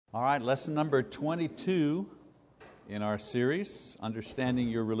All right, lesson number 22 in our series, Understanding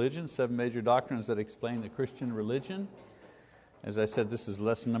Your Religion, 7 Major Doctrines that Explain the Christian Religion. As I said, this is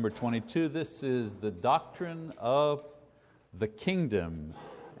lesson number 22. This is the doctrine of the kingdom.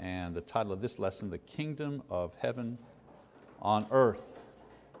 And the title of this lesson, The Kingdom of Heaven on Earth.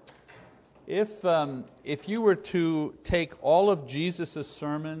 If you were to take all of Jesus'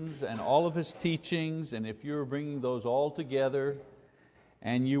 sermons and all of His teachings, and if you were bringing those all together,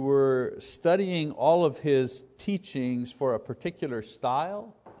 and you were studying all of His teachings for a particular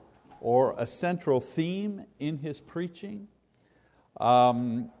style or a central theme in His preaching,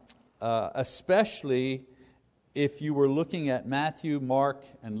 especially if you were looking at Matthew, Mark,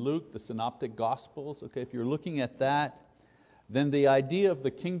 and Luke, the synoptic gospels, okay, if you're looking at that, then the idea of the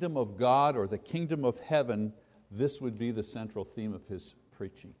kingdom of God or the kingdom of heaven, this would be the central theme of His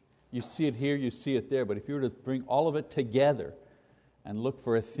preaching. You see it here, you see it there, but if you were to bring all of it together and look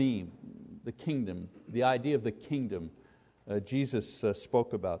for a theme, the kingdom, the idea of the kingdom. Jesus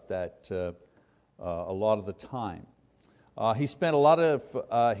spoke about that a lot of the time. He spent a lot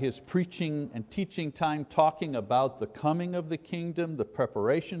of His preaching and teaching time talking about the coming of the kingdom, the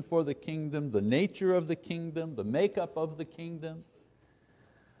preparation for the kingdom, the nature of the kingdom, the makeup of the kingdom.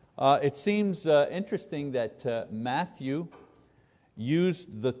 It seems interesting that Matthew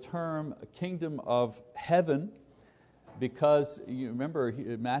used the term kingdom of heaven, because you remember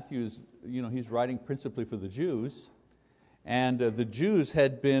Matthew's, he's writing principally for the Jews, and the Jews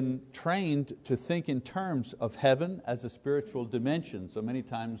had been trained to think in terms of heaven as a spiritual dimension. So many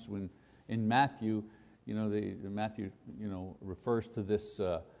times when in Matthew, Matthew refers to this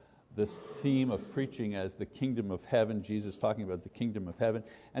theme of preaching as the kingdom of heaven. Jesus talking about the kingdom of heaven.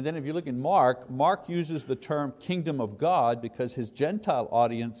 And then if you look in Mark uses the term kingdom of God because his Gentile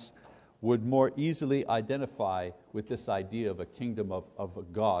audience would more easily identify with this idea of a kingdom of a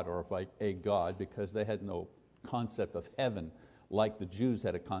God or of a God, because they had no concept of heaven like the Jews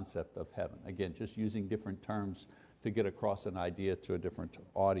had a concept of heaven. Again, just using different terms to get across an idea to a different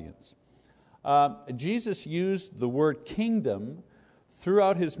audience. Jesus used the word kingdom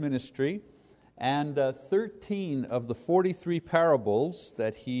throughout His ministry, and 13 of the 43 parables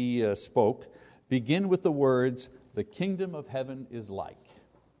that He spoke begin with the words, "The kingdom of heaven is like."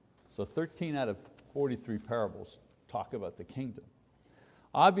 So 13 out of 43 parables talk about the kingdom.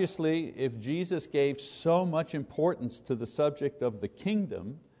 Obviously, if Jesus gave so much importance to the subject of the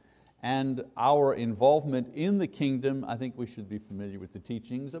kingdom and our involvement in the kingdom, I think we should be familiar with the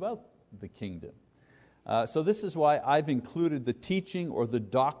teachings about the kingdom. So this is why I've included the teaching or the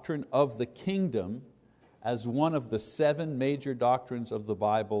doctrine of the kingdom as one of the 7 major doctrines of the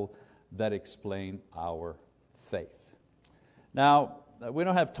Bible that explain our faith. Now, we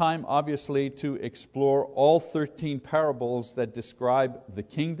don't have time, obviously, to explore all 13 parables that describe the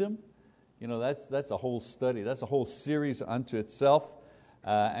kingdom. That's a whole study, that's a whole series unto itself.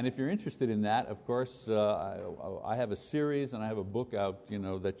 And if you're interested in that, of course, I have a series and I have a book out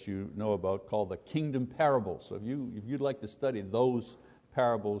that you know about called The Kingdom Parables. So if you'd like to study those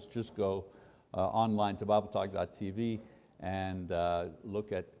parables, just go online to BibleTalk.tv and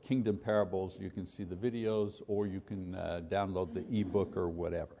look at Kingdom Parables. You can see the videos, or you can download the ebook or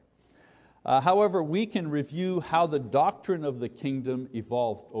whatever. However, we can review how the doctrine of the kingdom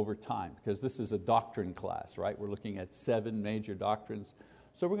evolved over time, because this is a doctrine class, right? We're looking at 7 major doctrines.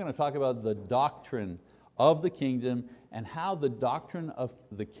 So we're going to talk about the doctrine of the kingdom and how the doctrine of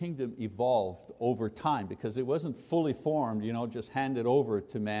the kingdom evolved over time, because it wasn't fully formed, just handed over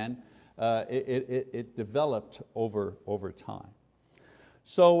to man. It developed over time.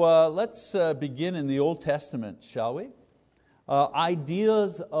 So let's begin in the Old Testament, shall we?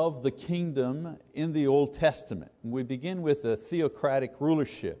 Ideas of the kingdom in the Old Testament. We begin with the theocratic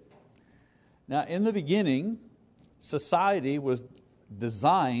rulership. Now, in the beginning, society was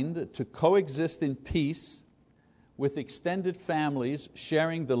designed to coexist in peace with extended families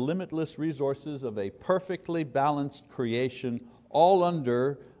sharing the limitless resources of a perfectly balanced creation, all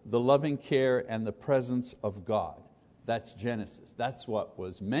under the loving care and the presence of God. That's Genesis. That's what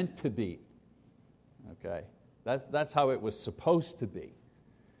was meant to be. Okay? That's how it was supposed to be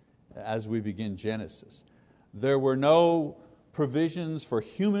as we begin Genesis. There were no provisions for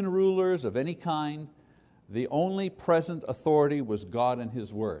human rulers of any kind. The only present authority was God and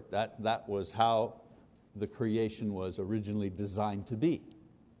His Word. That was how the creation was originally designed to be.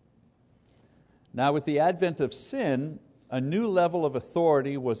 Now, with the advent of sin, a new level of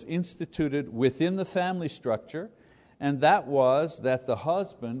authority was instituted within the family structure, and that was that the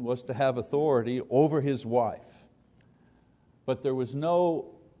husband was to have authority over his wife. But there was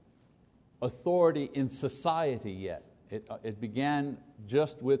no authority in society yet. It began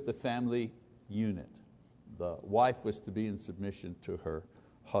just with the family unit. The wife was to be in submission to her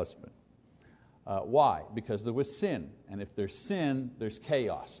husband. Why? Because there was sin, and if there's sin, there's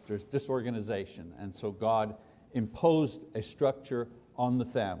chaos, there's disorganization, and so God imposed a structure on the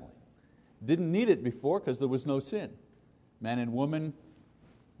family. Didn't need it before because there was no sin. Man and woman,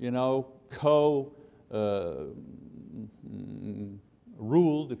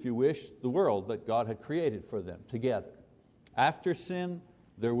 ruled, if you wish, the world that God had created for them together. After sin,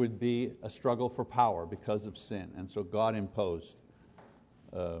 there would be a struggle for power because of sin, and so God imposed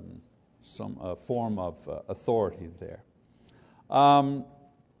some form of authority there.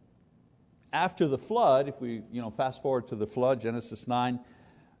 After the flood, if we fast forward to the flood, Genesis 9,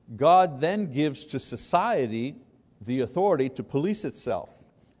 God then gives to society the authority to police itself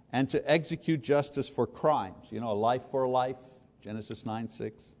and to execute justice for crimes. A life for a life, Genesis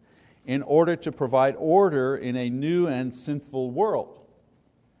 9:6, in order to provide order in a new and sinful world.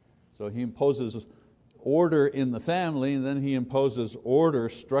 So He imposes order in the family, and then He imposes order,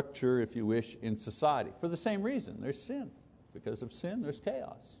 structure, if you wish, in society. For the same reason, there's sin. Because of sin, there's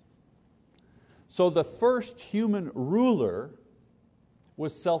chaos. So the first human ruler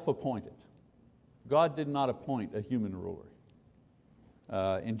was self-appointed. God did not appoint a human ruler.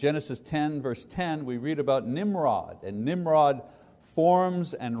 In Genesis 10, verse 10, we read about Nimrod, and Nimrod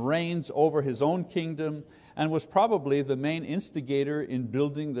forms and reigns over his own kingdom and was probably the main instigator in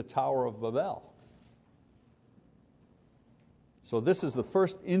building the Tower of Babel. So this is the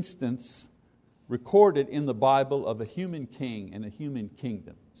first instance recorded in the Bible of a human king and a human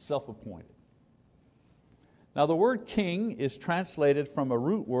kingdom, self-appointed. Now the word king is translated from a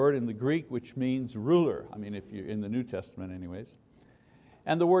root word in the Greek which means ruler. If you're in the New Testament anyways.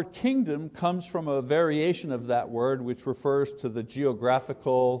 And the word kingdom comes from a variation of that word which refers to the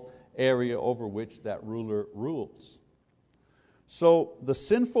geographical area over which that ruler rules. So the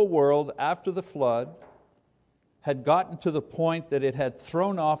sinful world after the flood had gotten to the point that it had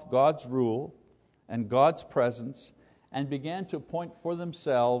thrown off God's rule and God's presence and began to appoint for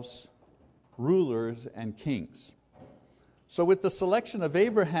themselves rulers and kings. So with the selection of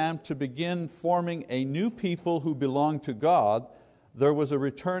Abraham to begin forming a new people who belonged to God, there was a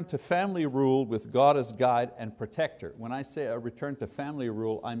return to family rule with God as guide and protector. When I say a return to family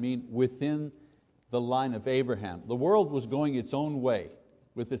rule, I mean within the line of Abraham. The world was going its own way,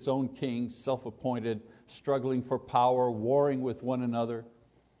 with its own kings, self-appointed, struggling for power, warring with one another.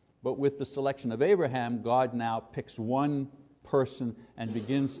 But with the selection of Abraham, God now picks one person and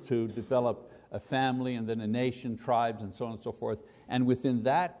begins to develop a family and then a nation, tribes, and so on and so forth. And within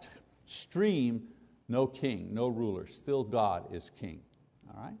that stream, no king, no ruler. Still God is king.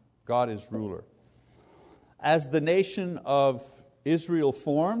 All right? God is ruler. As the nation of Israel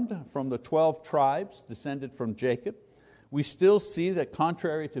formed from the 12 tribes descended from Jacob, we still see that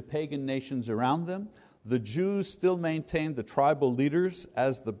contrary to pagan nations around them, the Jews still maintained the tribal leaders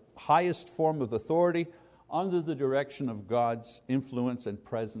as the highest form of authority under the direction of God's influence and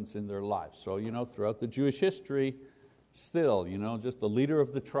presence in their lives. So throughout the Jewish history, still, just the leader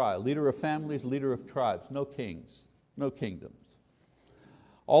of the tribe, leader of families, leader of tribes, no kings, no kingdoms.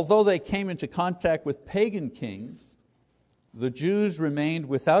 Although they came into contact with pagan kings, the Jews remained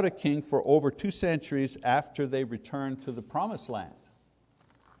without a king for over 2 centuries after they returned to the Promised Land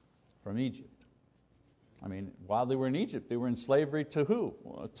from Egypt. While they were in Egypt, they were in slavery to who?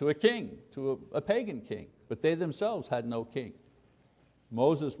 To a king, to a pagan king. But they themselves had no king.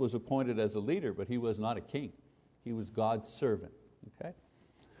 Moses was appointed as a leader, but he was not a king. He was God's servant. Okay?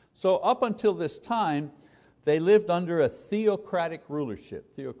 So up until this time, they lived under a theocratic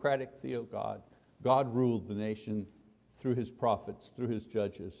rulership. Theocratic, God. God ruled the nation through His prophets, through His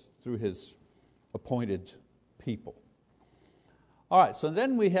judges, through His appointed people. All right, so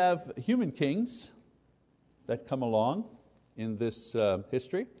then we have human kings that come along in this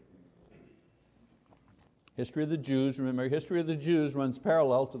history. History of the Jews, remember, history of the Jews runs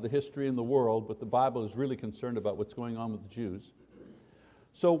parallel to the history in the world, but the Bible is really concerned about what's going on with the Jews.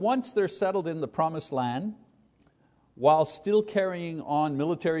 So once they're settled in the Promised Land, while still carrying on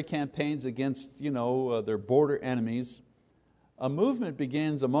military campaigns against their border enemies, a movement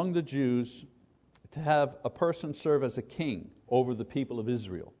begins among the Jews to have a person serve as a king over the people of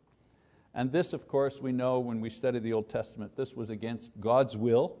Israel. And this, of course, we know when we study the Old Testament, this was against God's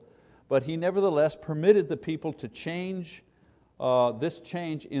will, but He nevertheless permitted the people to change this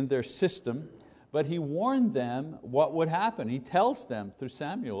change in their system, but He warned them what would happen. He tells them through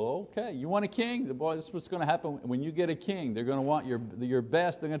Samuel, okay, you want a king? Boy, this is what's going to happen when you get a king. They're going to want your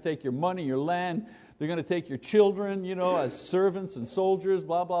best. They're going to take your money, your land. They're going to take your children, as servants and soldiers,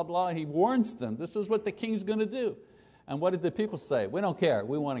 blah, blah, blah. He warns them, this is what the king's going to do. And what did the people say? We don't care,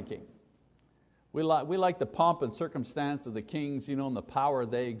 we want a king. We like the pomp and circumstance of the kings, and the power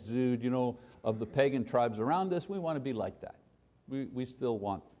they exude, of the pagan tribes around us. We want to be like that. We still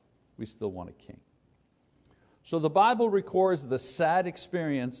want a king. So the Bible records the sad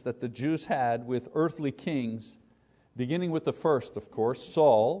experience that the Jews had with earthly kings, beginning with the first, of course,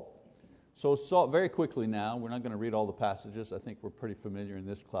 Saul. So Saul, very quickly now, we're not going to read all the passages. I think we're pretty familiar in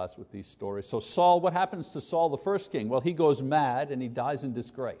this class with these stories. So Saul, what happens to Saul, the first king? Well, he goes mad and he dies in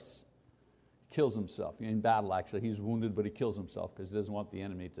disgrace. He kills himself. In battle, actually. He's wounded, but he kills himself because he doesn't want the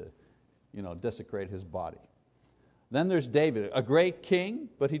enemy to desecrate his body. Then there's David, a great king,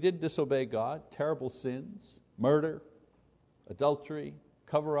 but he did disobey God, terrible sins, murder, adultery,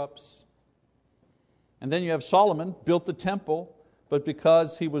 cover-ups. And then you have Solomon, built the temple, but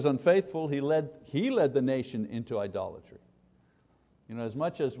because he was unfaithful, he led the nation into idolatry. As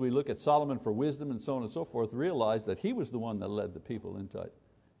much as we look at Solomon for wisdom and so on and so forth, realize that he was the one that led the people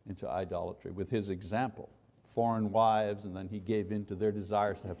into idolatry with his example. Foreign wives, and then he gave in to their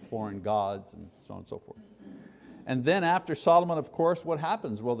desires to have foreign gods and so on and so forth. And then after Solomon, of course, what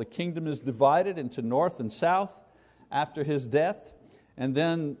happens? Well, the kingdom is divided into north and south after his death. And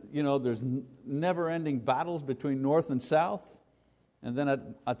then there's never-ending battles between north and south. And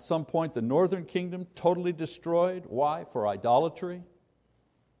then at some point the northern kingdom totally destroyed. Why? For idolatry,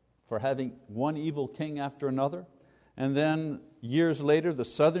 for having one evil king after another. And then years later the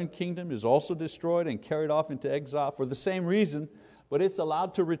southern kingdom is also destroyed and carried off into exile for the same reason, but it's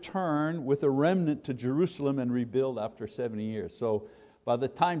allowed to return with a remnant to Jerusalem and rebuild after 70 years. So by the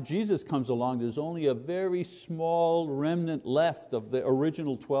time Jesus comes along, there's only a very small remnant left of the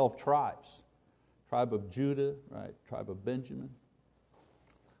original 12 tribes. Tribe of Judah, right? Tribe of Benjamin.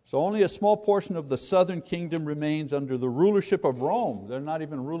 So only a small portion of the southern kingdom remains under the rulership of Rome. They're not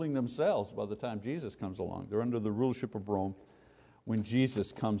even ruling themselves by the time Jesus comes along. They're under the rulership of Rome when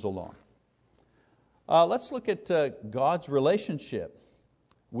Jesus comes along. Let's look at God's relationship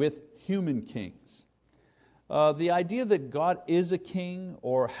with human kings. The idea that God is a king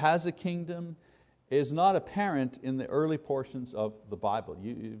or has a kingdom is not apparent in the early portions of the Bible.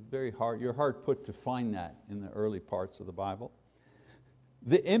 You're hard put to find that in the early parts of the Bible.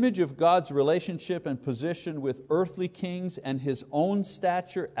 The image of God's relationship and position with earthly kings and His own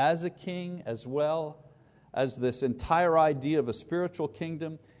stature as a king, as well as this entire idea of a spiritual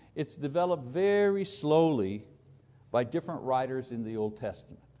kingdom, it's developed very slowly by different writers in the Old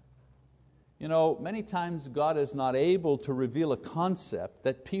Testament. Many times God is not able to reveal a concept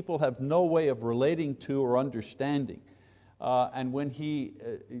that people have no way of relating to or understanding. And when He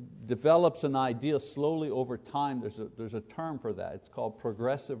develops an idea slowly over time, there's a term for that. It's called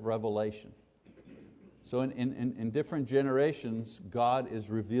progressive revelation. So in different generations, God is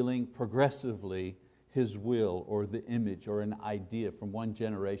revealing progressively His will or the image or an idea from one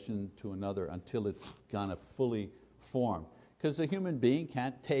generation to another until it's kind of fully formed. Because a human being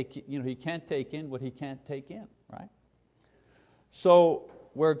can't take in what he can't take in, right? So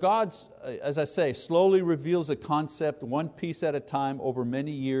where God, as I say, slowly reveals a concept one piece at a time over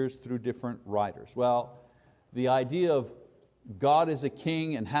many years through different writers. Well, the idea of God is a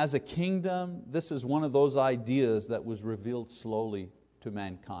king and has a kingdom, this is one of those ideas that was revealed slowly to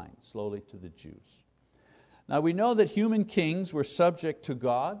mankind, slowly to the Jews. Now we know that human kings were subject to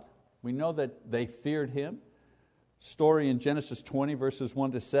God. We know that they feared Him. Story in Genesis 20 verses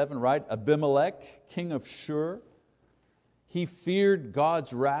 1 to 7, right? Abimelech, king of Shur, he feared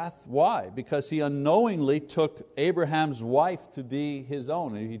God's wrath. Why? Because he unknowingly took Abraham's wife to be his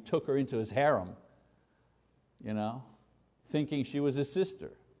own, and he took her into his harem, thinking she was his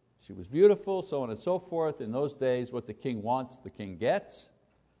sister. She was beautiful, so on and so forth. In those days, what the king wants, the king gets.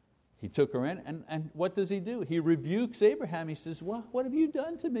 He took her in, and what does he do? He rebukes Abraham. He says, "Well, what have you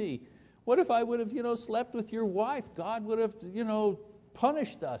done to me? What if I would have slept with your wife? God would have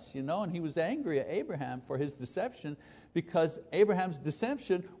punished us." And he was angry at Abraham for his deception, because Abraham's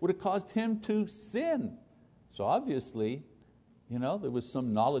deception would have caused him to sin. So obviously, there was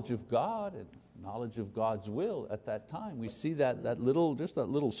some knowledge of God and knowledge of God's will at that time. We see that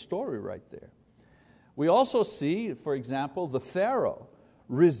little story right there. We also see, for example, the Pharaoh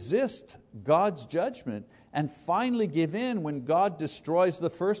resist God's judgment and finally give in when God destroys the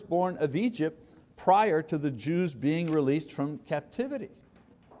firstborn of Egypt prior to the Jews being released from captivity.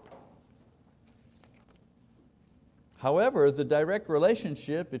 However, the direct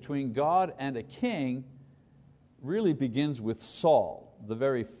relationship between God and a king really begins with Saul, the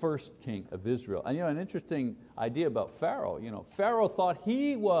very first king of Israel. And an interesting idea about Pharaoh. Pharaoh thought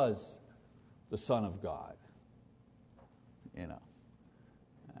he was the son of God. And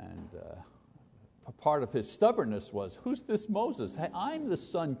a part of his stubbornness was, who's this Moses? Hey, I'm the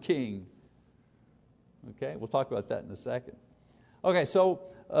Son King. Okay, we'll talk about that in a second. Okay, so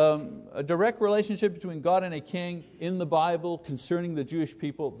a direct relationship between God and a king in the Bible concerning the Jewish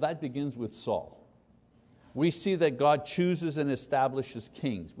people, that begins with Saul. We see that God chooses and establishes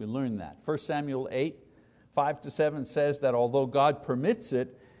kings. We learn that. 1 Samuel 8, 5-7 says that although God permits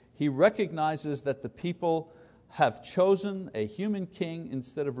it, He recognizes that the people have chosen a human king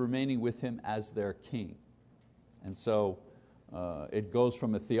instead of remaining with him as their king. And so it goes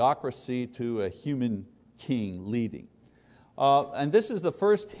from a theocracy to a human king leading. And this is the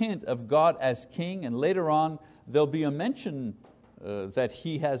first hint of God as king, and later on there'll be a mention that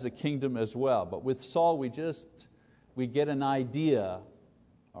He has a kingdom as well. But with Saul we get an idea,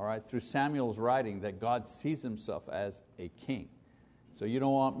 all right, through Samuel's writing, that God sees Himself as a king. So you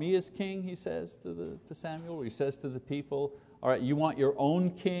don't want me as king, he says to Samuel, or he says to the people, all right, you want your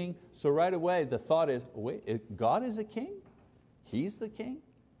own king? So right away the thought is, wait, God is a king? He's the king?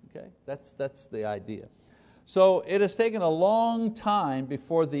 Okay, that's the idea. So it has taken a long time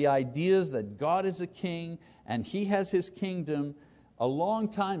before the ideas that God is a king and He has His kingdom, a long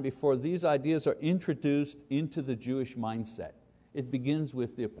time before these ideas are introduced into the Jewish mindset. It begins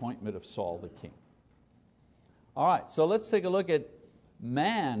with the appointment of Saul the king. All right, so let's take a look at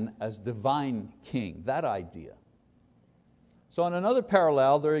man as divine king, that idea. So in another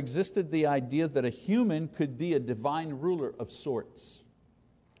parallel, there existed the idea that a human could be a divine ruler of sorts.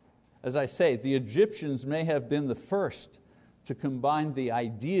 As I say, the Egyptians may have been the first to combine the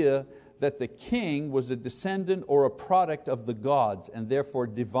idea that the king was a descendant or a product of the gods and therefore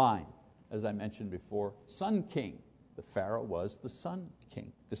divine. As I mentioned before, Sun King. The Pharaoh was the Sun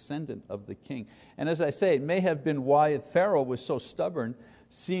King, descendant of the king. And as I say, it may have been why Pharaoh was so stubborn,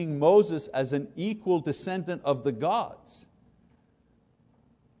 seeing Moses as an equal descendant of the gods.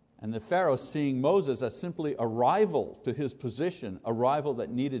 And the Pharaoh seeing Moses as simply a rival to his position, a rival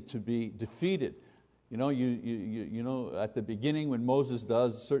that needed to be defeated. You know, at the beginning when Moses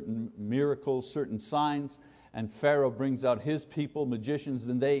does certain miracles, certain signs, and Pharaoh brings out his people, magicians,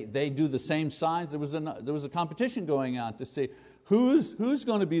 and they do the same signs. There was a competition going on to say, who's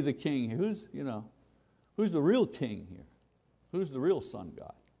going to be the king? Who's the real king here? Who's the real sun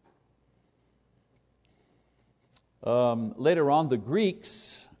god? Later on, the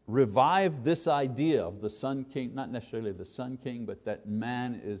Greeks revived this idea of the Sun King, not necessarily the Sun King, but that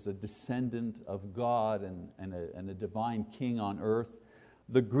man is a descendant of God and a divine king on earth.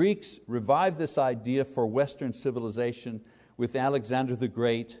 The Greeks revived this idea for Western civilization with Alexander the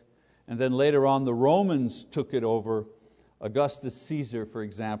Great, and then later on the Romans took it over. Augustus Caesar, for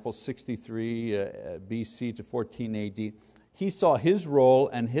example, 63 BC to 14 AD, he saw his role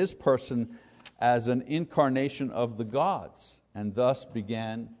and his person as an incarnation of the gods, and thus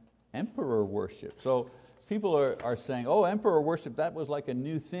began emperor worship. So people are saying, oh, emperor worship, that was like a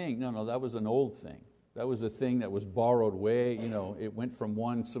new thing. No, that was an old thing. That was a thing that was borrowed way, it went from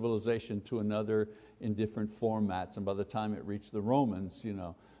one civilization to another in different formats, and by the time it reached the Romans,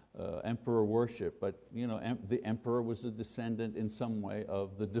 emperor worship, but the emperor was a descendant in some way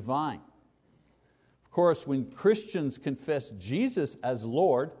of the divine. Of course, when Christians confess Jesus as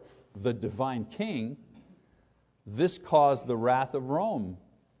Lord, the divine king, this caused the wrath of Rome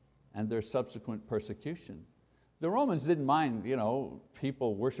and their subsequent persecution. The Romans didn't mind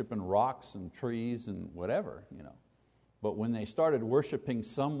people worshiping rocks and trees and whatever. But when they started worshiping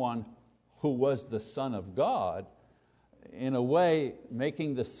someone who was the Son of God, in a way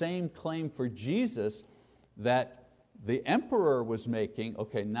making the same claim for Jesus that the emperor was making,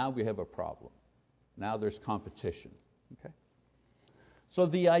 okay, now we have a problem. Now there's competition. Okay? So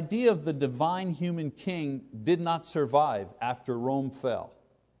the idea of the divine human king did not survive after Rome fell.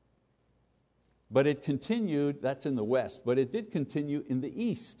 But it continued, that's in the West, but it did continue in the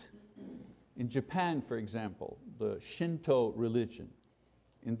East. In Japan, for example, the Shinto religion.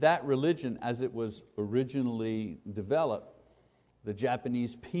 In that religion, as it was originally developed, the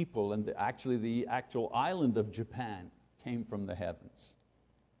Japanese people and the actual island of Japan came from the heavens.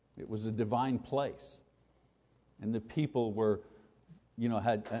 It was a divine place. And the people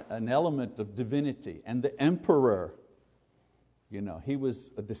had an element of divinity. And the emperor, he was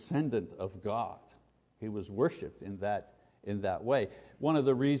a descendant of God. He was worshipped in that way. One of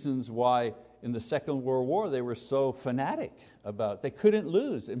the reasons why in the Second World War they were so fanatic about, they couldn't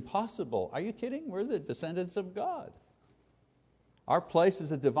lose, impossible. Are you kidding? We're the descendants of God. Our place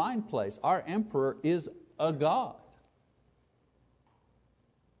is a divine place. Our emperor is a god.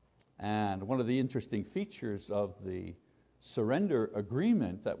 And one of the interesting features of the surrender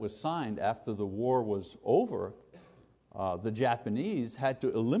agreement that was signed after the war was over the Japanese had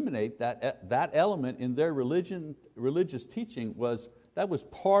to eliminate that element in their religious teaching. That was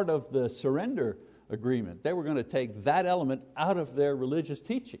part of the surrender agreement. They were going to take that element out of their religious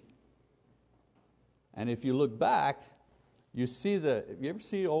teaching. And if you look back, you see you ever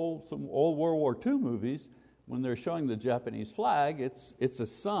see some old World War II movies, when they're showing the Japanese flag, it's a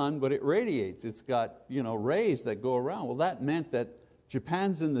sun, but it radiates. It's got rays that go around. Well, that meant that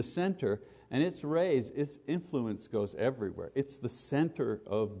Japan's in the center, and its rays, its influence goes everywhere. It's the center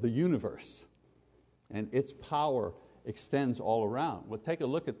of the universe, and its power extends all around. Well, take a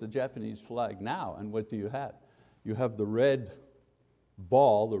look at the Japanese flag now, and what do you have? You have the red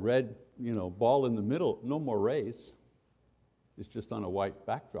ball, ball in the middle, no more rays. It's just on a white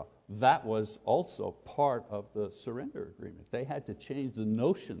backdrop. That was also part of the surrender agreement. They had to change the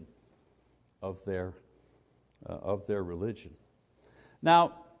notion of their religion.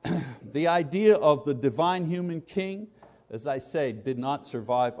 Now, the idea of the divine human king, as I say, did not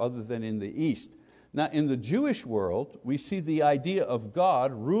survive other than in the East. Now, in the Jewish world, we see the idea of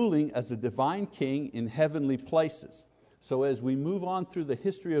God ruling as a divine king in heavenly places. So as we move on through the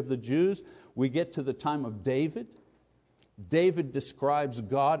history of the Jews, we get to the time of David. David describes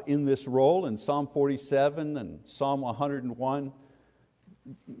God in this role in Psalm 47 and Psalm 101.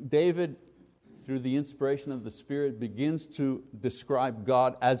 David, through the inspiration of the Spirit, begins to describe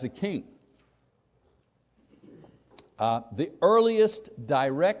God as a king. The earliest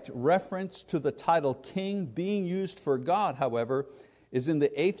direct reference to the title king being used for God, however, is in the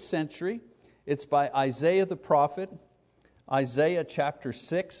 8th century. It's by Isaiah the prophet, Isaiah chapter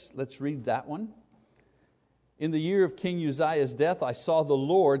 6. Let's read that one. In the year of King Uzziah's death, I saw the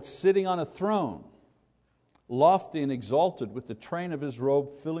Lord sitting on a throne, lofty and exalted, with the train of His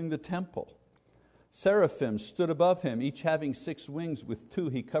robe filling the temple. Seraphim stood above Him, each having 6 wings. With 2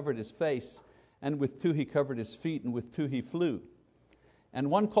 He covered His face, and with 2 He covered His feet, and with 2 He flew. And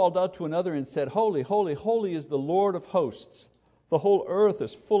one called out to another and said, Holy, holy, holy is the Lord of hosts. The whole earth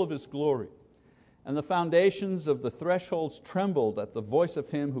is full of His glory. And the foundations of the thresholds trembled at the voice of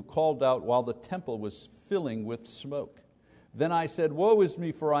Him who called out, while the temple was filling with smoke. Then I said, Woe is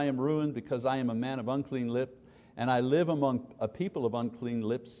me, for I am ruined, because I am a man of unclean lips, and I live among a people of unclean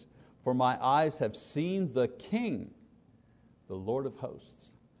lips, for my eyes have seen the King, the Lord of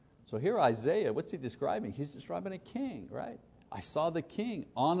hosts. So here Isaiah, what's he describing? He's describing a king, right? I saw the King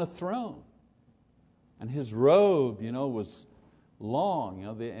on a throne, and His robe was long.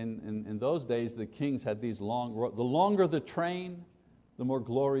 In those days, the kings had these long robes. The longer the train, the more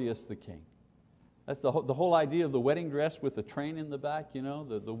glorious the king. That's the whole idea of the wedding dress with the train in the back. The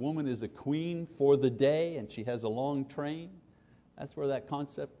woman is a queen for the day, and she has a long train. That's where that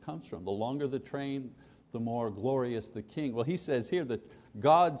concept comes from. The longer the train, the more glorious the king. Well, he says here that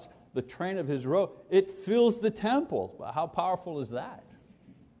the train of His robe, it fills the temple. How powerful is that?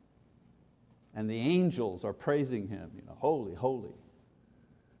 And the angels are praising Him, holy, holy.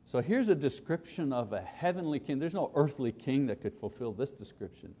 So here's a description of a heavenly king. There's no earthly king that could fulfill this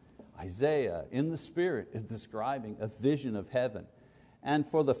description. Isaiah, in the Spirit, is describing a vision of heaven. And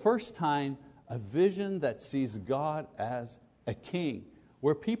for the first time, a vision that sees God as a king,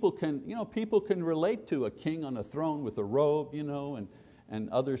 where people can relate to a king on a throne with a robe, and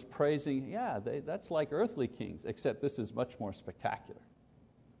others praising. Yeah, that's like earthly kings, except this is much more spectacular.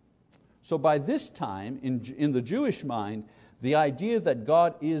 So by this time, in the Jewish mind, the idea that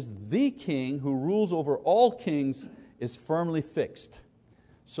God is the king who rules over all kings is firmly fixed.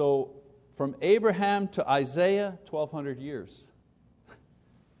 So from Abraham to Isaiah, 1,200 years.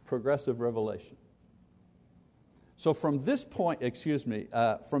 Progressive revelation. So from this point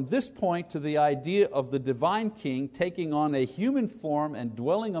to the idea of the divine king taking on a human form and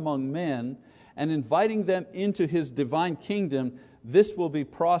dwelling among men and inviting them into His divine kingdom, this will be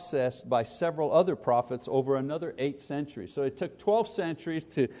processed by several other prophets over another 8 centuries. So it took 12 centuries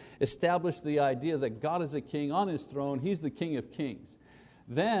to establish the idea that God is a king on His throne, He's the King of kings.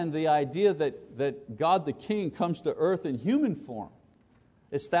 Then the idea that God the King comes to earth in human form,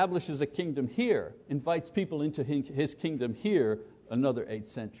 establishes a kingdom here, invites people into His kingdom here, another 8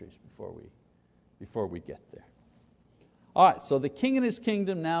 centuries before we get there. All right, so the king and His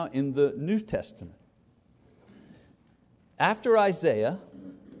kingdom now in the New Testament. After Isaiah,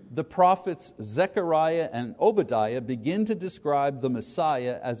 the prophets Zechariah and Obadiah begin to describe the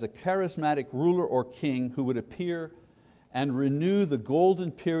Messiah as a charismatic ruler or king who would appear and renew the golden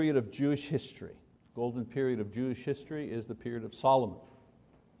period of Jewish history. Golden period of Jewish history is the period of Solomon.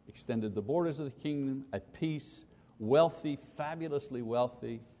 Extended the borders of the kingdom, at peace, wealthy, fabulously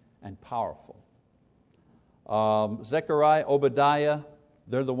wealthy, and powerful. Zechariah, Obadiah,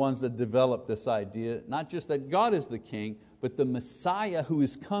 they're the ones that develop this idea, not just that God is the king, but the Messiah who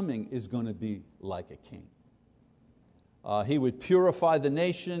is coming is going to be like a king. He would purify the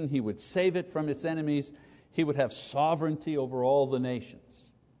nation, He would save it from its enemies, He would have sovereignty over all the nations.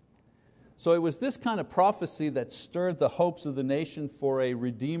 So it was this kind of prophecy that stirred the hopes of the nation for a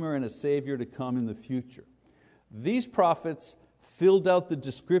Redeemer and a Savior to come in the future. These prophets filled out the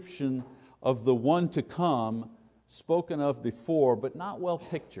description of the one to come spoken of before, but not well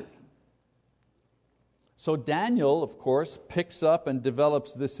pictured. So Daniel, of course, picks up and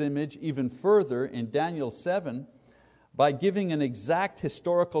develops this image even further in Daniel 7 by giving an exact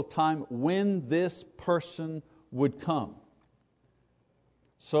historical time when this person would come.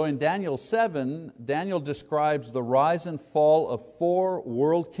 So in Daniel 7, Daniel describes the rise and fall of 4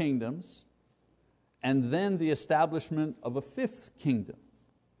 world kingdoms and then the establishment of a 5th kingdom.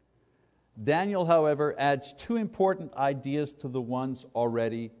 Daniel, however, adds 2 important ideas to the ones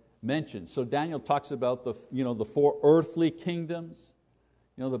already mentioned. So Daniel talks about the 4 earthly kingdoms,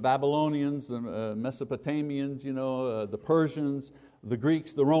 the Babylonians, the Mesopotamians, the Persians, the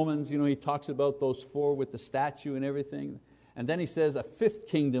Greeks, the Romans. He talks about those 4 with the statue and everything. And then he says a 5th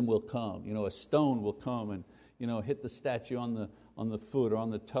kingdom will come. A stone will come and hit the statue on the foot or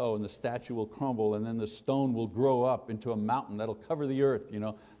on the toe, and the statue will crumble, and then the stone will grow up into a mountain that'll cover the earth.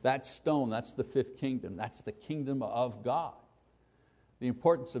 That stone, that's the 5th kingdom. That's the kingdom of God. The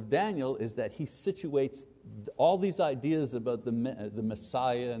importance of Daniel is that he situates all these ideas about the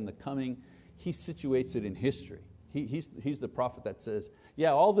Messiah and the coming, he situates it in history. He's the prophet that says,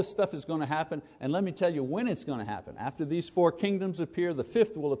 yeah, all this stuff is going to happen, and let me tell you when it's going to happen. After these 4 kingdoms appear, the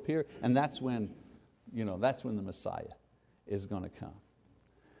 5th will appear, and that's when the Messiah is going to come.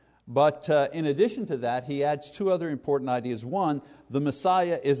 But in addition to that, he adds 2 other important ideas. 1, the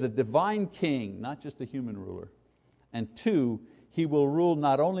Messiah is a divine king, not just a human ruler. And 2, He will rule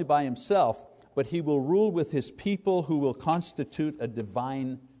not only by Himself, but He will rule with His people who will constitute a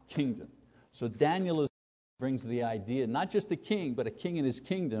divine kingdom. So Daniel brings the idea, not just a king, but a king in his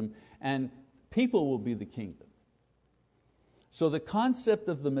kingdom, and people will be the kingdom. So the concept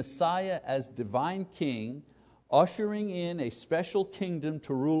of the Messiah as divine king, ushering in a special kingdom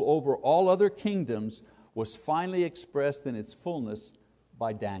to rule over all other kingdoms, was finally expressed in its fullness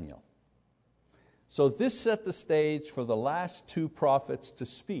by Daniel. So this set the stage for the last 2 prophets to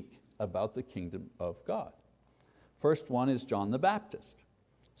speak about the kingdom of God. First one is John the Baptist.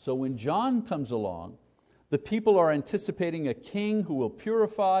 So when John comes along, the people are anticipating a king who will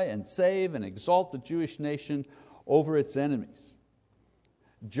purify and save and exalt the Jewish nation over its enemies.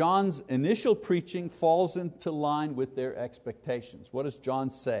 John's initial preaching falls into line with their expectations. What does John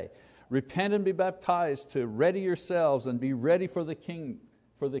say? Repent and be baptized to ready yourselves and be ready for the kingdom,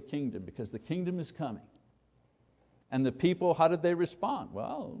 because the kingdom is coming. And the people, how did they respond?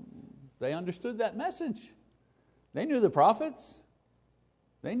 Well, they understood that message. They knew the prophets.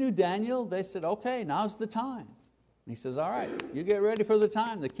 They knew Daniel. They said, okay, now's the time. And he says, all right, you get ready for the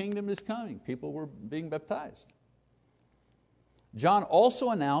time. The kingdom is coming. People were being baptized. John also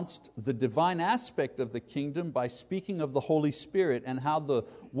announced the divine aspect of the kingdom by speaking of the Holy Spirit and how the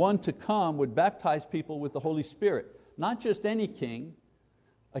one to come would baptize people with the Holy Spirit. Not just any king,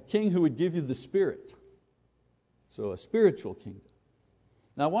 a king who would give you the Spirit. So a spiritual kingdom.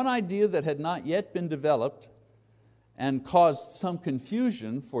 Now, one idea that had not yet been developed and caused some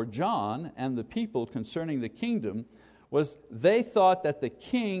confusion for John and the people concerning the kingdom was they thought that the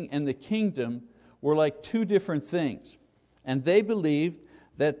king and the kingdom were like 2 different things. And they believed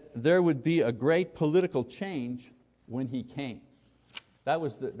that there would be a great political change when He came. That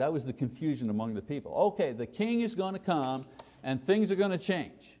was the confusion among the people. Okay, the king is going to come and things are going to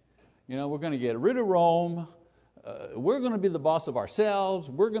change. We're going to get rid of Rome. We're going to be the boss of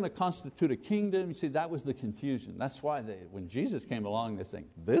ourselves. We're going to constitute a kingdom. You see, that was the confusion. That's why when Jesus came along, they're saying,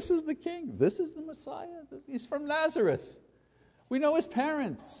 this is the king. This is the Messiah. He's from Nazareth. We know his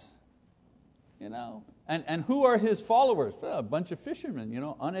parents. And who are his followers? Well, a bunch of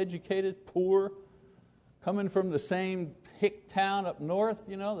fishermen, uneducated, poor, coming from the same hick town up north.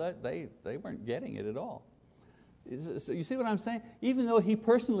 They weren't getting it at all. So you see what I'm saying? Even though he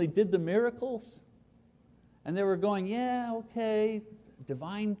personally did the miracles, and they were going, yeah, okay,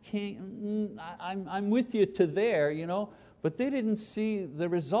 divine king, I'm with you to there, but they didn't see the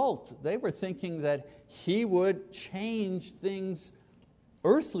result. They were thinking that he would change things,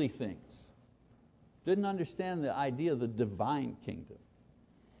 earthly things. Didn't understand the idea of the divine kingdom.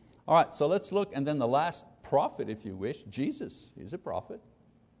 All right, so let's look, and then the last prophet, if you wish, Jesus. He's a prophet.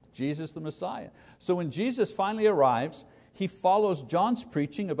 Jesus the Messiah. So when Jesus finally arrives, he follows John's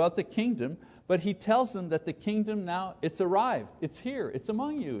preaching about the kingdom, but he tells them that the kingdom now, it's arrived, it's here, it's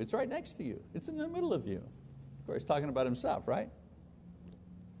among you, it's right next to you, it's in the middle of you. Of course, he's talking about himself, right?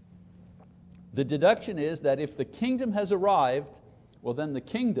 The deduction is that if the kingdom has arrived, well then the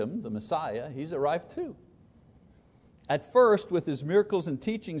kingdom, the Messiah, he's arrived too. At first, with his miracles and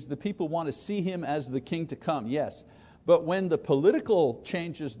teachings, the people want to see him as the king to come, yes. But when the political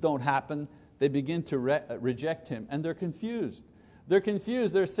changes don't happen, they begin to reject him, and they're confused. They're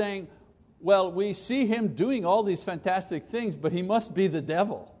confused, they're saying, well, we see him doing all these fantastic things, but he must be the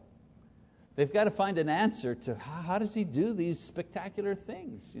devil. They've got to find an answer to how does he do these spectacular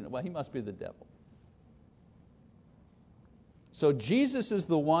things? Well, he must be the devil. So Jesus is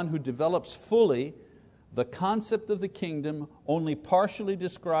the one who develops fully the concept of the kingdom, only partially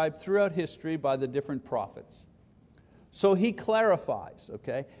described throughout history by the different prophets. So he clarifies,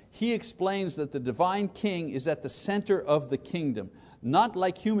 okay? He explains that the divine king is at the center of the kingdom, not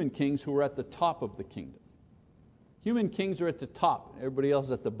like human kings who are at the top of the kingdom. Human kings are at the top, everybody else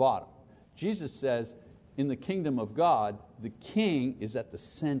is at the bottom. Jesus says, in the kingdom of God, the king is at the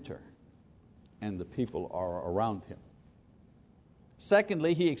center and the people are around him.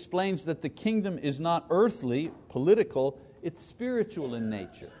 Secondly, he explains that the kingdom is not earthly, political, it's spiritual in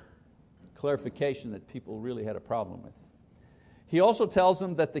nature. Clarification that people really had a problem with. He also tells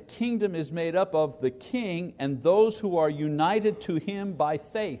them that the kingdom is made up of the king and those who are united to him by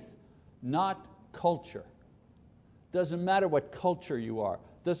faith, not culture. Doesn't matter what culture you are.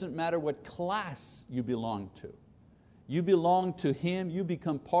 Doesn't matter what class you belong to. You belong to him, you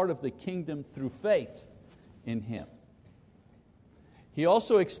become part of the kingdom through faith in him. He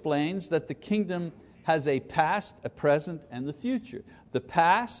also explains that the kingdom has a past, a present, and the future. The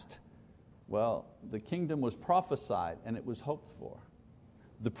past, well, the kingdom was prophesied and it was hoped for.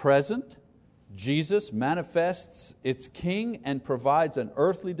 The present, Jesus manifests its king and provides an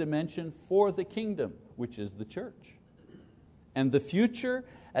earthly dimension for the kingdom, which is the church. And the future,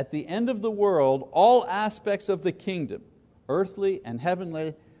 at the end of the world, all aspects of the kingdom, earthly and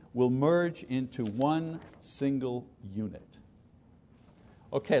heavenly, will merge into one single unit.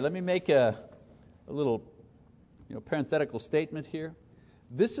 Okay, let me make a little parenthetical statement here.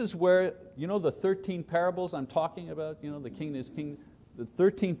 This is where, the 13 parables I'm talking about, the king is king, the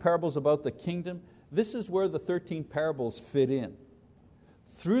 13 parables about the kingdom, this is where the 13 parables fit in.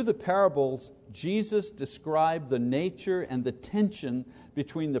 Through the parables, Jesus described the nature and the tension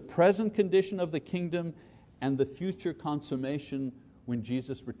between the present condition of the kingdom and the future consummation when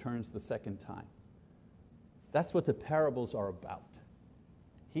Jesus returns the second time. That's what the parables are about.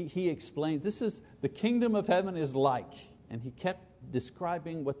 He explained, this is the kingdom of heaven is like, and he kept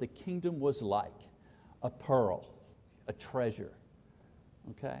describing what the kingdom was like. A pearl, a treasure,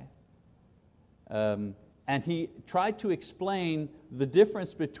 okay? And he tried to explain the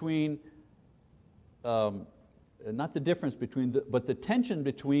difference between, not the difference between, but the tension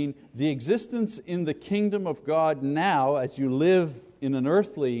between the existence in the kingdom of God now as you live in an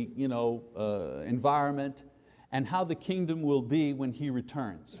earthly environment, and how the kingdom will be when he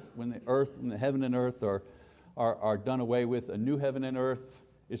returns, when the heaven and earth are done away with. A new heaven and earth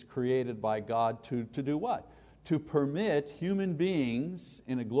is created by God to do what? To permit human beings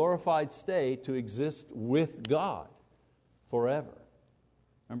in a glorified state to exist with God forever.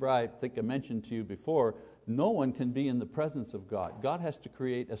 Remember, I think I mentioned to you before, no one can be in the presence of God. God has to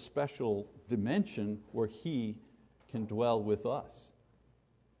create a special dimension where He can dwell with us,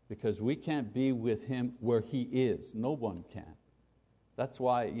 because we can't be with Him where He is. No one can. That's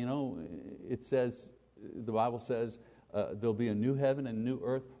why it says, the Bible says, there'll be a new heaven and new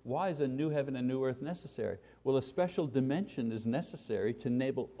earth. Why is a new heaven and new earth necessary? Well, a special dimension is necessary to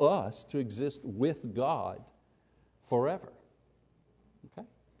enable us to exist with God forever. Okay?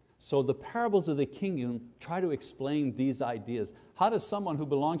 So the parables of the kingdom try to explain these ideas. How does someone who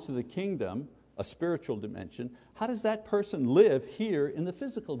belongs to the kingdom, a spiritual dimension, how does that person live here in the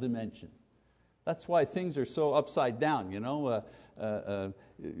physical dimension? That's why things are so upside down. In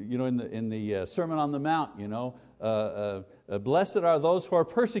the Sermon on the Mount, blessed are those who are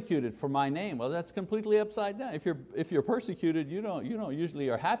persecuted for my name. Well, that's completely upside down. If you're persecuted, you don't usually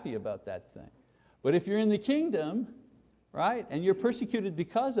are happy about that thing. But if you're in the kingdom, right, and you're persecuted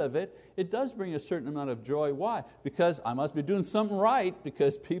because of it, it does bring a certain amount of joy. Why? Because I must be doing something right,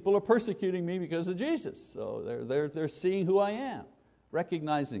 because people are persecuting me because of Jesus. So they're seeing who I am,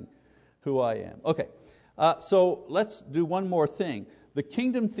 recognizing who I am. Okay, so let's do one more thing. The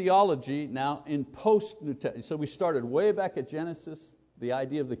kingdom theology now in post-New Testament. So we started way back at Genesis, the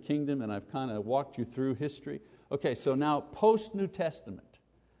idea of the kingdom, and I've kind of walked you through history. Okay, so now post-New Testament,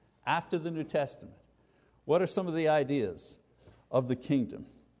 after the New Testament. What are some of the ideas of the kingdom?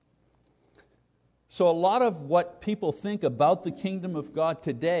 So a lot of what people think about the kingdom of God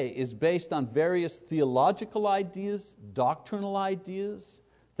today is based on various theological ideas, doctrinal ideas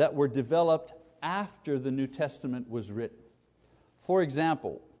that were developed after the New Testament was written. For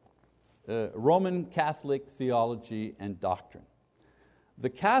example, Roman Catholic theology and doctrine. The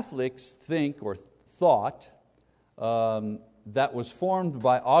Catholics think or thought that was formed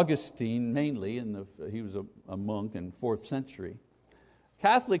by Augustine mainly, he was a monk in 4th century.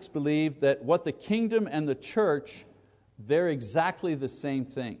 Catholics believed that what the kingdom and the church, they're exactly the same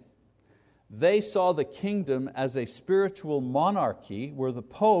thing. They saw the kingdom as a spiritual monarchy where the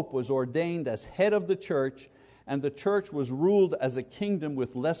Pope was ordained as head of the church and the church was ruled as a kingdom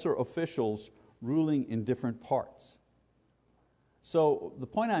with lesser officials ruling in different parts. So the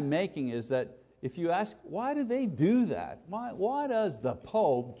point I'm making is that if you ask, why do they do that? Why does the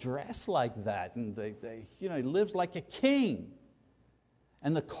Pope dress like that? And he lives like a king.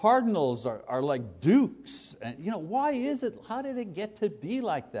 And the cardinals are like dukes. And why is it? How did it get to be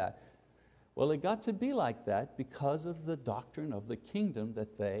like that? Well, it got to be like that because of the doctrine of the kingdom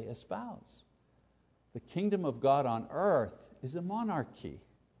that they espouse. The kingdom of God on earth is a monarchy.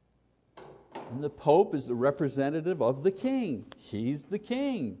 And the Pope is the representative of the king. He's the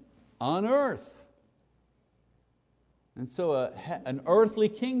king on earth. And so an earthly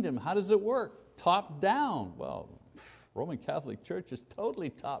kingdom, how does it work? Top down. Well, Roman Catholic Church is totally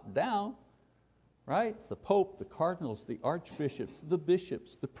top down, right? The Pope, the cardinals, the archbishops, the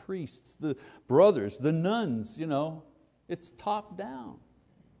bishops, the priests, the brothers, the nuns, it's top down.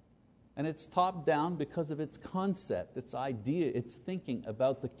 And it's top down because of its concept, its idea, its thinking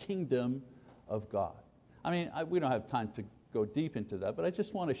about the kingdom of God. We don't have time to go deep into that, but I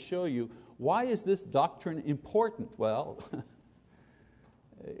just want to show you, why is this doctrine important? Well,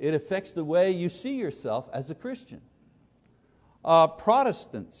 it affects the way you see yourself as a Christian.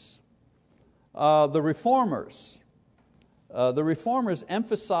 Protestants, the Reformers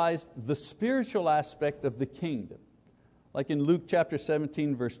emphasized the spiritual aspect of the kingdom. Like in Luke chapter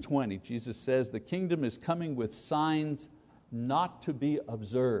 17, verse 20, Jesus says, the kingdom is coming with signs not to be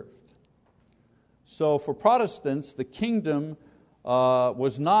observed. So for Protestants, the kingdom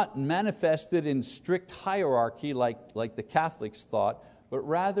was not manifested in strict hierarchy like the Catholics thought, but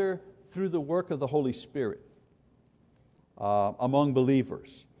rather through the work of the Holy Spirit among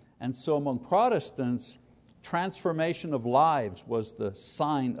believers. And so among Protestants, transformation of lives was the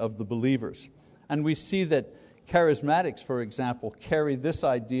sign of the believers. And we see that charismatics, for example, carry this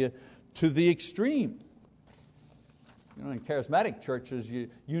idea to the extreme. In charismatic churches, you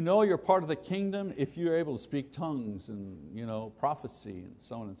know you're part of the kingdom if you're able to speak tongues and prophecy and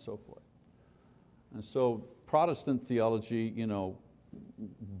so on and so forth. And so Protestant theology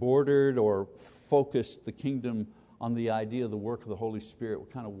bordered or focused the kingdom on the idea of the work of the Holy Spirit.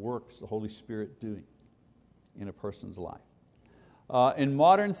 What kind of work is the Holy Spirit doing in a person's life? In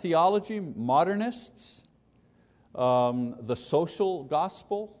modern theology, modernists, the social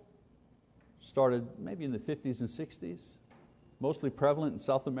gospel started maybe in the 50s and 60s, mostly prevalent in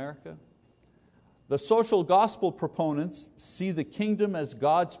South America. The social gospel proponents see the kingdom as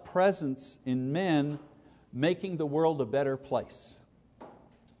God's presence in men making the world a better place.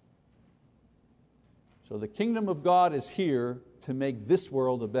 So the kingdom of God is here to make this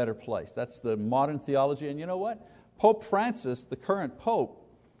world a better place. That's the modern theology. And you know what? Pope Francis, the current Pope,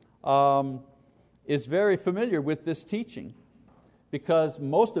 is very familiar with this teaching, because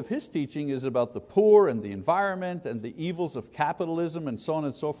most of his teaching is about the poor and the environment and the evils of capitalism and so on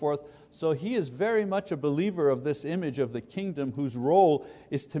and so forth. So he is very much a believer of this image of the kingdom whose role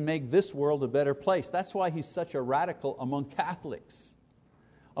is to make this world a better place. That's why he's such a radical among Catholics.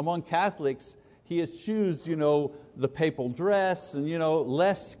 Among Catholics, he eschews the papal dress and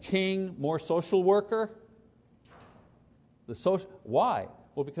less king, more social worker. Why?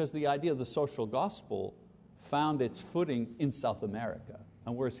 Well, because the idea of the social gospel found its footing in South America.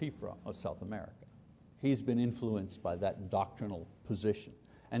 And where's he from? Oh, South America. He's been influenced by that doctrinal position.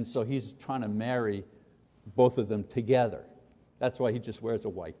 And so he's trying to marry both of them together. That's why he just wears a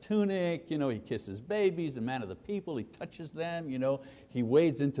white tunic, he kisses babies, a man of the people, he touches them, he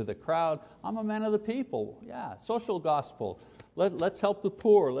wades into the crowd. I'm a man of the people. Yeah, social gospel. Let's help the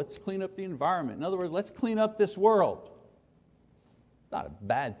poor, let's clean up the environment. In other words, let's clean up this world. Not a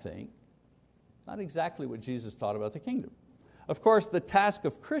bad thing. Not exactly what Jesus taught about the kingdom. Of course, the task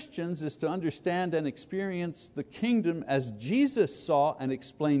of Christians is to understand and experience the kingdom as Jesus saw and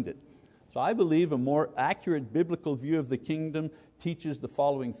explained it. So I believe a more accurate biblical view of the kingdom teaches the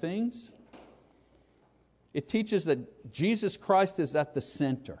following things. It teaches that Jesus Christ is at the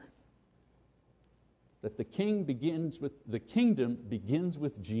center. that the kingdom begins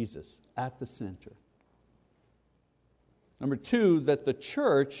with Jesus at the center. Number two, that the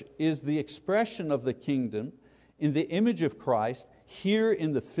church is the expression of the kingdom in the image of Christ here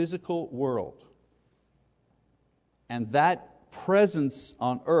in the physical world. And that presence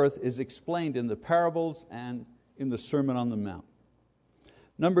on earth is explained in the parables and in the Sermon on the Mount.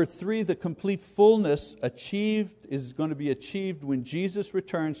 Number three, the complete fullness is going to be achieved when Jesus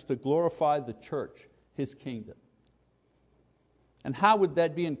returns to glorify the church, His kingdom. And how would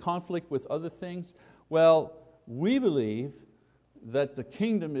that be in conflict with other things? Well, we believe that the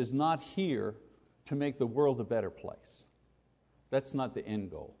kingdom is not here to make the world a better place. That's not the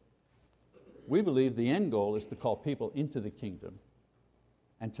end goal. We believe the end goal is to call people into the kingdom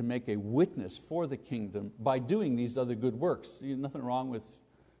and to make a witness for the kingdom by doing these other good works. There's nothing wrong with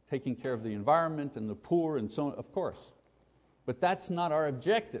taking care of the environment and the poor and so on, of course. But that's not our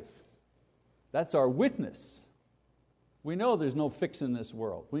objective. That's our witness. We know there's no fix in this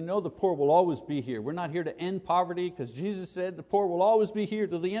world. We know the poor will always be here. We're not here to end poverty because Jesus said the poor will always be here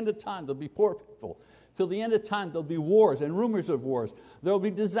till the end of time. There'll be poor people. Till the end of time there'll be wars and rumors of wars. There'll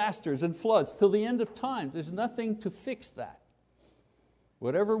be disasters and floods. Till the end of time, there's nothing to fix that.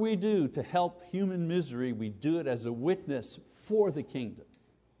 Whatever we do to help human misery, we do it as a witness for the kingdom.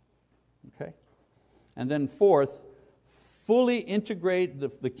 Okay? And then fourth,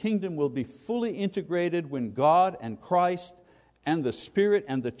 the kingdom will be fully integrated when God and Christ and the Spirit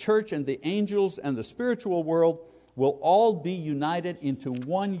and the church and the angels and the spiritual world will all be united into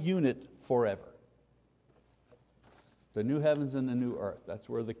one unit forever. The new heavens and the new earth. That's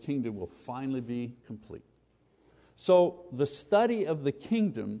where the kingdom will finally be complete. So the study of the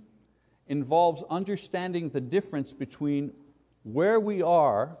kingdom involves understanding the difference between where we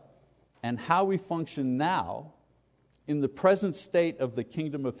are and how we function now in the present state of the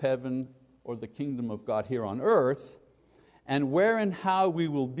kingdom of heaven or the kingdom of God here on earth, and where and how we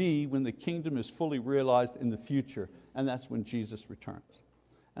will be when the kingdom is fully realized in the future, and that's when Jesus returns.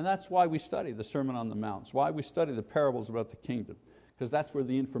 And that's why we study the Sermon on the Mount, it's why we study the parables about the kingdom, because that's where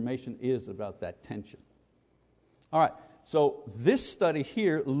the information is about that tension. All right, so this study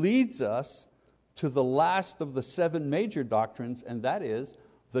here leads us to the last of the 7 major doctrines, and that is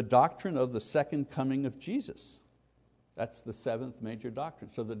the doctrine of the second coming of Jesus. That's the 7th major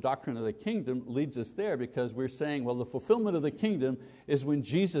doctrine. So the doctrine of the kingdom leads us there because we're saying, well, the fulfillment of the kingdom is when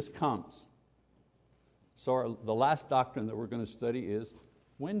Jesus comes. So the last doctrine that we're going to study is,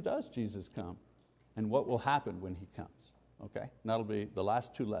 when does Jesus come? And what will happen when He comes? Okay? And that'll be the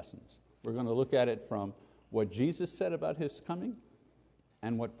last 2 lessons. We're going to look at it from what Jesus said about His coming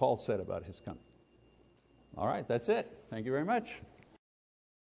and what Paul said about His coming. All right, that's it. Thank you very much.